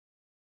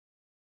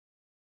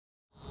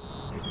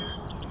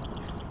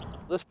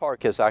This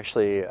park is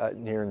actually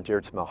near and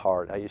dear to my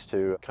heart. I used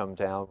to come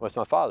down with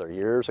my father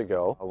years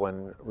ago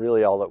when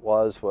really all it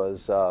was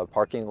a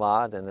parking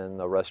lot and then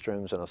the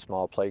restrooms and a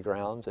small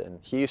playground. And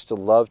he used to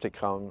love to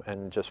come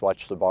and just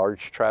watch the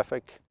barge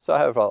traffic. So I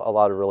have a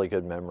lot of really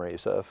good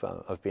memories of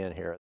being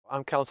here.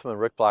 I'm Councilman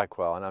Rick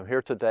Blackwell, and I'm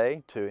here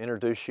today to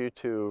introduce you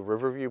to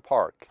Riverview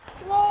Park.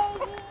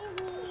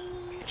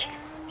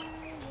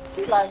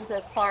 She loves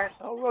this park.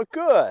 Oh, well,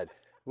 good.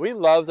 We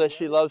love that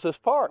she loves this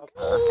park.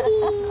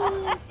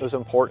 It was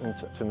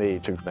important to me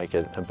to make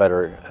it a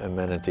better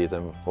amenity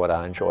than what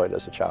I enjoyed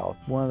as a child.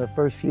 One of the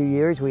first few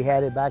years we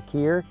had it back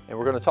here. And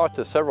we're going to talk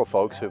to several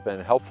folks who've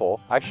been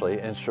helpful,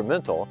 actually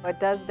instrumental. It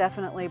does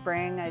definitely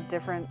bring a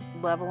different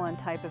level and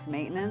type of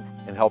maintenance.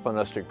 In helping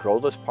us to grow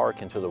this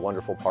park into the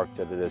wonderful park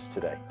that it is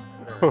today.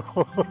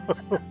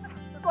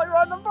 It's like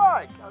riding a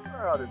bike. I know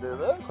how to do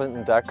this.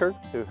 Clinton Deckard,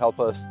 who helped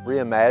us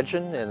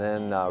reimagine and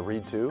then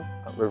redo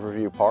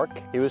Riverview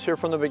Park. He was here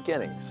from the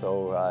beginning,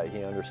 so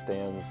he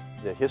understands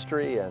the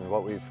history and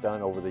what we've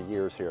done over the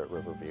years here at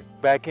Riverview.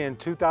 Back in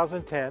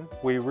 2010,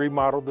 we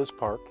remodeled this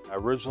park.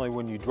 Originally,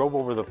 when you drove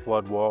over the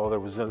flood wall, there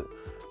was a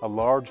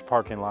large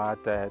parking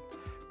lot that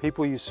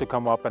people used to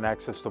come up and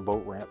access the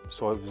boat ramp.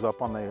 So it was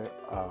up on the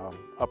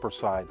upper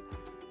side.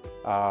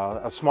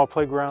 A small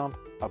playground,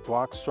 a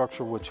block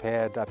structure which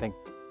had, I think,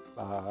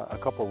 a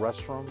couple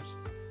restrooms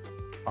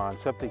on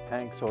septic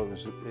tanks, so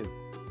it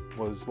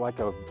was like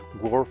a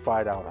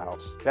glorified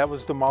outhouse. That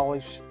was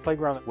demolished.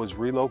 Playground was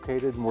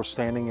relocated, and we're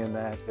standing in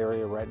that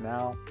area right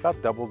now.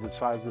 About double the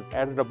size. It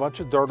added a bunch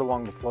of dirt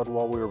along the flood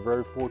wall. We were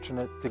very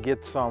fortunate to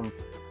get some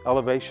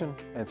elevation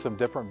and some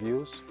different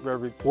views.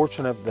 Very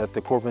fortunate that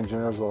the Corps of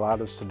Engineers allowed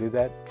us to do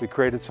that. We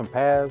created some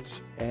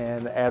paths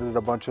and added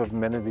a bunch of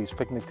amenities,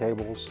 picnic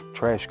tables,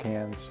 trash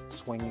cans,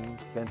 swinging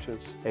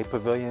benches, a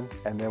pavilion,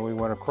 and then we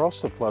went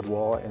across the flood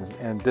wall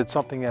and did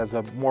something as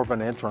more of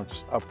an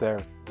entrance up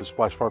there. The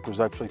splash park was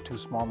actually too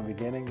small in the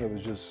beginning. It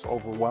was just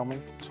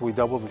overwhelming. So we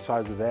doubled the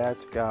size of that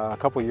a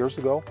couple of years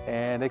ago,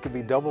 and it could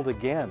be doubled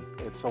again.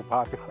 It's so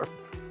popular.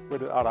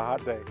 On a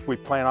hot day. We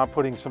plan on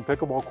putting some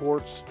pickleball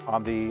courts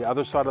on the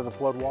other side of the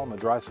flood wall, on the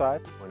dry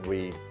side. When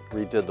we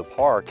redid the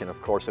park, and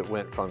of course it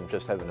went from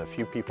just having a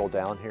few people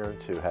down here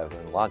to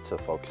having lots of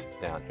folks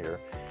down here.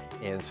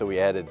 And so we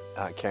added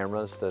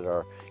cameras that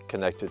are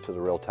connected to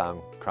the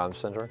real-time crime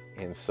center.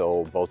 And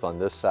so both on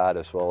this side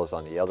as well as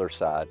on the other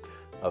side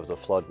of the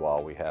flood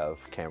wall, we have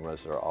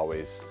cameras that are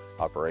always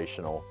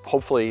operational.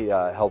 Hopefully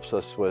helps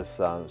us with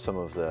some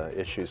of the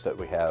issues that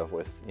we have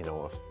with,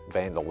 with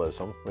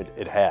vandalism.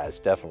 It has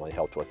definitely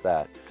helped with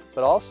that.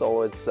 But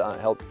also it's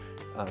helped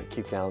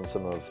keep down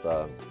some of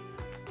the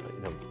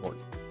more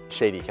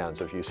shady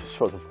kinds of uses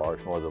for the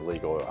park, more of the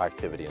legal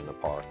activity in the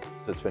park.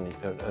 It's been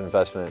an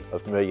investment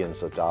of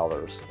millions of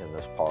dollars in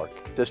this park.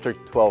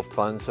 District 12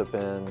 funds have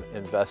been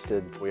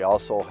invested. We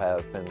also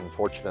have been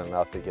fortunate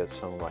enough to get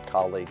some of my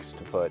colleagues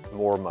to put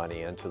more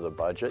money into the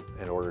budget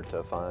in order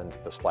to fund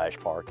the splash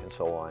park and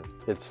so on.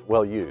 It's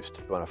well used.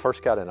 When I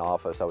first got in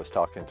office, I was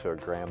talking to a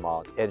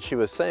grandma, and she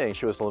was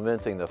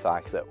lamenting the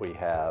fact that we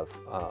have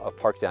a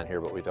park down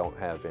here, but we don't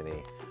have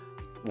any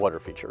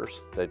water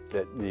features. That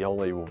the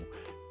only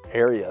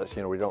areas,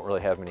 we don't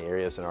really have many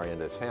areas in our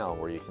end of town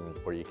where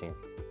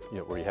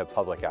you have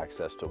public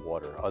access to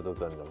water other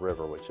than the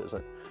river, which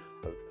isn't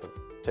a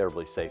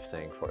terribly safe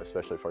thing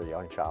especially for a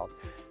young child.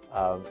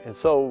 And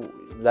so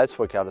that's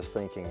what got us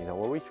thinking,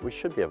 well, we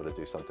should be able to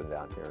do something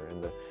down here,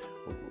 and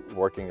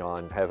working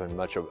on having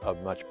a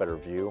much better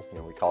view.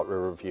 We call it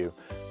Riverview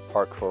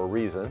Park for a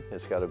reason.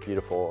 It's got a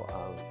beautiful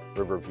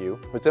river view.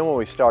 But then when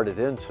we started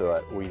into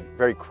it, we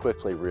very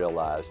quickly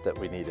realized that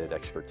we needed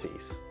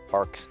expertise.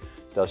 Parks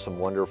does some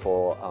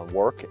wonderful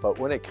work, but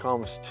when it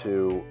comes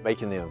to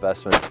making the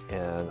investment in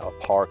a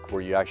park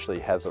where you actually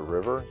have the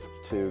river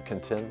to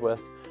contend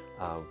with,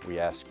 we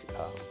ask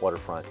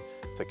Waterfront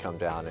to come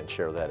down and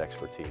share that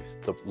expertise.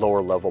 The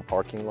lower level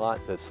parking lot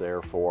that's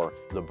there for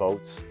the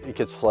boats, it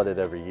gets flooded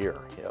every year.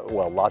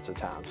 Well, lots of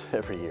times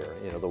every year.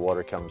 The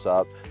water comes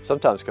up,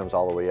 sometimes comes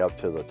all the way up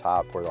to the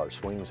top where our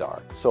swings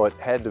are. So it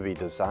had to be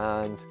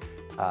designed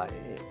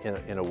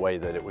in a way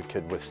that it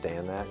could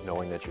withstand that,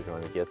 knowing that you're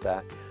going to get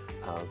that.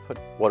 But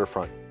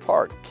Waterfront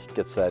Park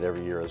gets that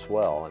every year as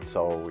well, and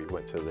so we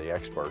went to the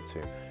experts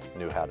who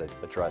knew how to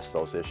address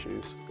those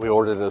issues. We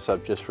ordered this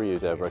up just for you,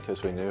 Deborah,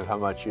 because we knew how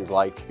much you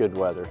liked good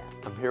weather.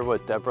 I'm here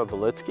with Deborah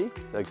Belitsky,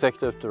 the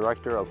Executive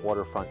Director of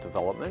Waterfront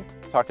Development,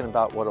 talking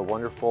about what a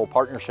wonderful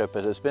partnership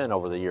it has been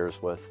over the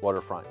years with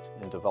Waterfront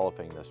in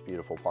developing this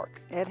beautiful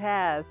park. It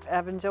has.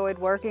 I've enjoyed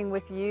working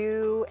with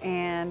you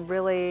and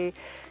really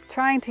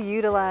trying to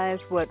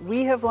utilize what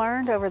we have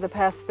learned over the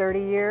past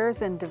 30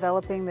 years in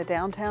developing the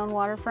downtown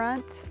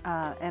waterfront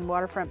and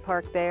Waterfront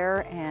Park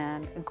there,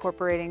 and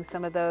incorporating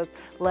some of those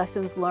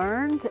lessons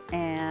learned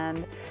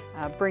and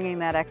bringing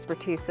that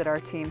expertise that our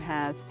team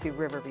has to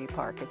Riverview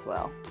Park as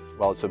well.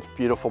 Well, it's a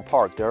beautiful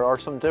park. There are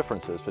some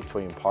differences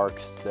between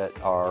parks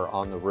that are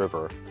on the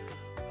river,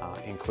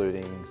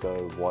 including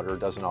the water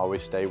doesn't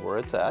always stay where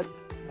it's at.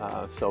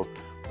 So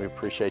we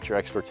appreciate your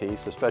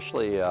expertise,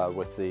 especially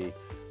with the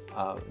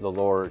the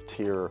lower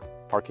tier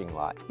parking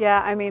lot.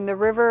 Yeah, I mean, the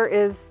river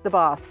is the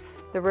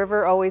boss. The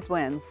river always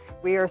wins.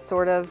 We are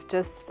sort of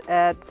just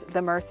at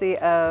the mercy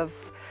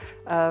of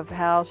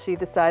how she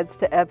decides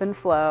to ebb and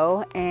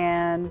flow,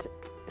 and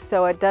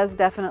so it does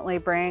definitely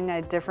bring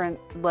a different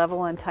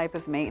level and type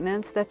of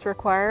maintenance that's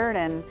required,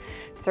 and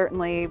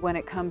certainly when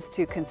it comes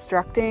to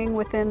constructing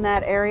within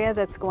that area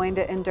that's going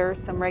to endure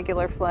some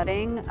regular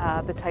flooding,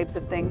 the types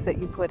of things that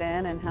you put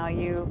in and how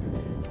you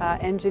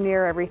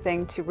engineer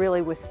everything to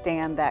really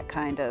withstand that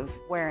kind of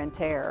wear and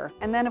tear.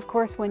 And then of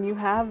course when you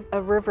have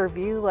a river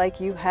view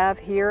like you have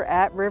here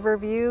at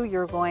Riverview,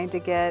 you're going to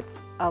get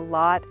a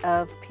lot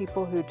of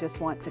people who just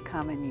want to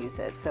come and use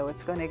it. So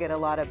it's going to get a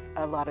lot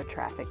of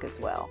traffic as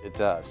well. It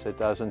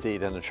does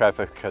indeed, and the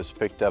traffic has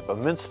picked up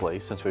immensely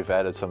since we've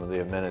added some of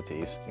the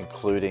amenities,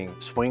 including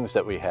swings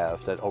that we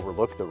have that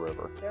overlook the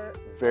river. They're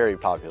very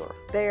popular.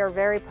 They are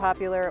very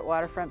popular at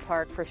Waterfront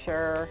Park for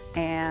sure,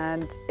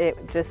 and it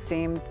just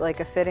seemed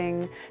like a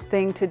fitting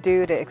thing to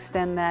do to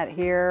extend that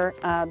here.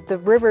 The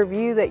river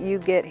view that you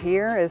get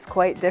here is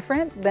quite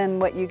different than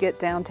what you get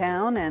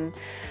downtown, and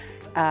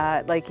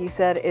like you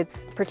said,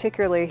 it's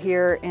particularly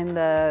here in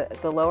the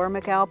lower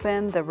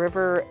McAlpin. The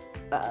river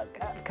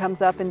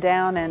comes up and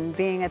down, and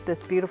being at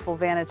this beautiful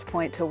vantage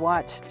point to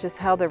watch just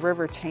how the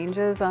river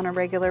changes on a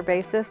regular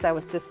basis. I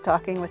was just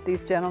talking with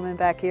these gentlemen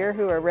back here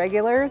who are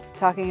regulars,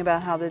 talking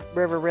about how the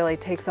river really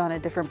takes on a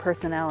different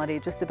personality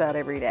just about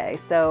every day.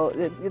 So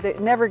it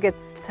never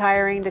gets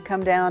tiring to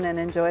come down and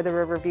enjoy the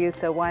river view,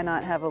 so why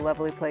not have a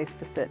lovely place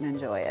to sit and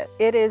enjoy it?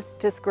 It is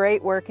just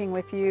great working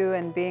with you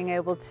and being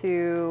able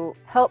to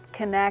help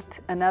connect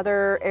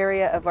another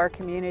area of our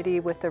community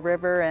with the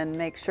river and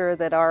make sure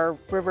that our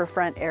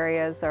riverfront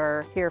areas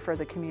are here for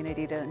the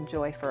community to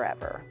enjoy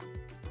forever.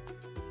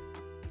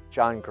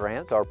 John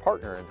Grant, our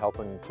partner in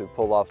helping to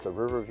pull off the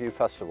Riverview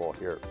Festival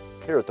here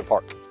at the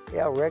park.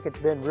 Yeah, Rick, it's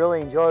been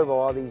really enjoyable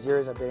all these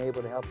years I've been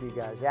able to help you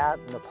guys out,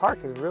 and the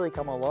park has really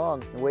come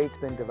along the way it's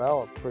been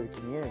developed for the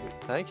community.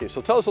 Thank you.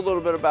 So tell us a little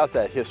bit about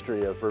that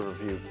history of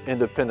Riverview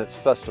Independence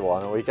Festival.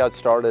 I know we got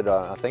started,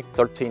 I think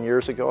 13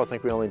 years ago. I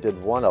think we only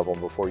did one of them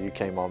before you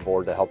came on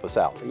board to help us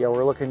out. Yeah,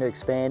 we're looking to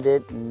expand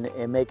it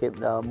and make it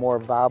a more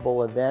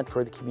viable event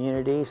for the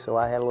community, so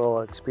I had a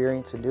little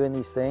experience in doing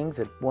these things.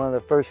 And one of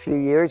the first few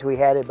years we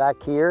had it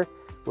back here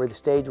where the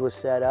stage was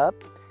set up.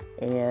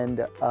 And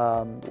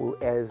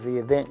as the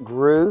event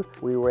grew,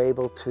 we were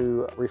able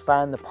to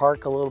refine the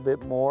park a little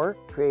bit more,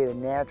 create a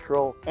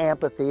natural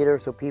amphitheater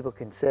so people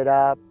can sit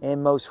up.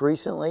 And most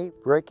recently,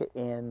 Rick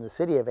and the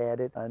city have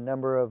added a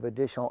number of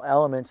additional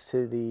elements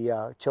to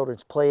the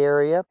children's play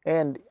area.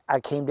 And I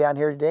came down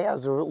here today, I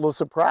was a little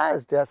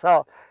surprised. I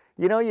saw,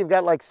 you know, you've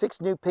got like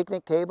 6 new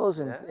picnic tables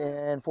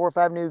and 4 or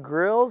 5 new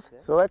grills.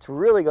 So that's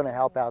really going to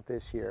help out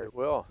this year. It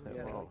will.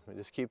 It will. We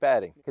just keep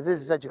adding. Because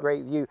this is such a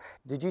great view.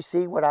 Did you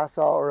see what I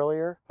saw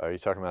earlier? Are you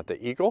talking about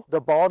the eagle?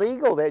 The bald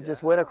eagle that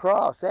just went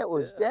across. That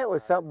was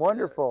something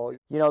wonderful.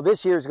 You know,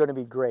 this year is going to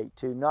be great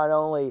too. Not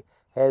only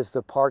has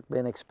the park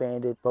been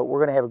expanded, but we're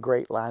going to have a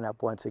great lineup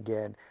once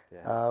again.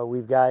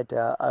 We've got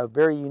a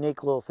very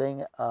unique little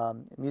thing,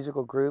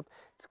 musical group.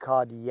 It's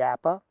called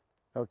Yappa.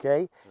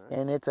 Okay,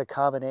 and it's a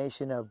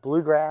combination of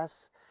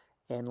bluegrass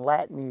and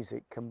Latin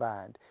music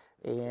combined,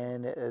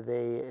 and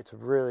it's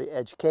really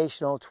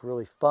educational, it's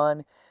really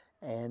fun.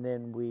 And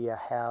then we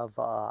have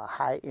a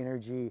high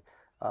energy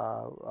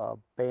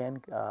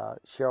band,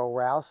 Cheryl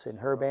Rouse and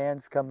her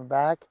band's coming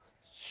back.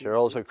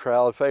 Cheryl's a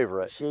crowd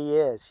favorite. She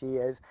is.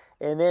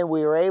 And then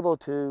we were able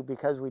to,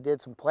 because we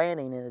did some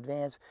planning in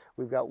advance,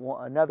 we've got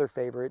another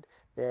favorite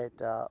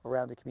that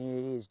around the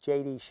community is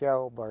J.D.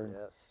 Shelburne.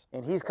 Yes.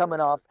 And he's coming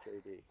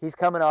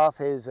off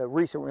his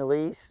recent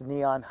release,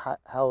 Neon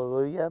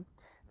Hallelujah.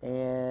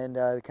 And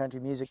the Country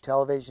Music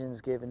Television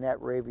is giving that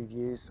rave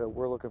reviews, so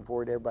we're looking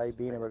forward to everybody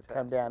being able to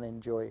come down and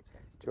enjoy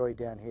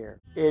down here.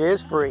 It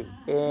is free,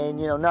 and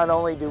you know, not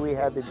only do we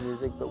have the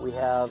music, but we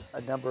have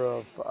a number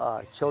of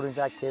children's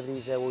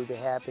activities that will be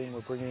happening.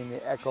 We're bringing in the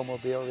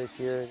Ecomobile this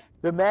year.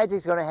 The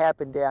magic's going to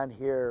happen down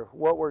here.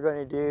 What we're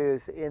going to do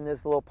is in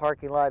this little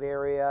parking lot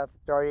area,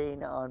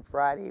 starting on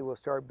Friday, we'll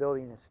start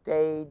building a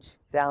stage.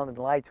 Sound and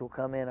lights will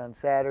come in on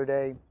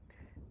Saturday.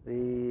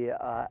 This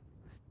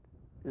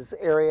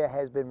area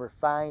has been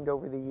refined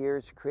over the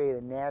years to create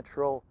a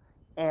natural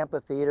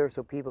amphitheater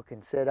so people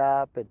can sit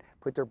up and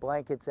put their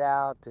blankets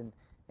out and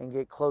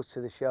get close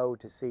to the show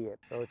to see it.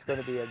 So it's going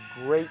to be a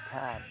great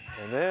time.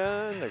 And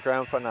then the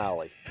grand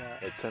finale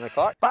at 10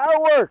 o'clock.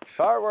 Fireworks!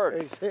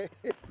 Fireworks!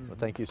 Well,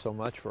 thank you so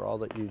much for all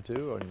that you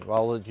do and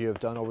all that you have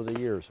done over the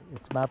years.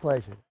 It's my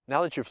pleasure.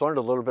 Now that you've learned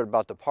a little bit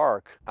about the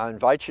park, I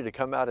invite you to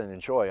come out and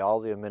enjoy all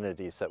the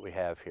amenities that we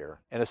have here.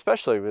 And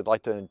especially we'd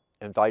like to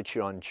invite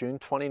you on June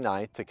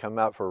 29th to come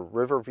out for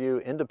Riverview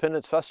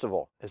Independence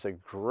Festival. It's a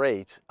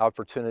great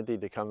opportunity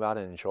to come out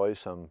and enjoy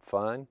some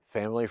fun,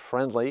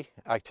 family-friendly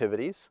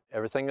activities.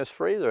 Everything is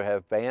free. They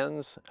have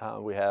bands,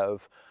 we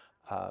have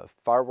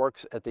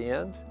fireworks at the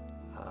end,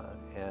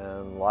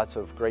 and lots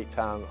of great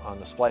time on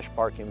the splash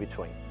park in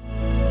between.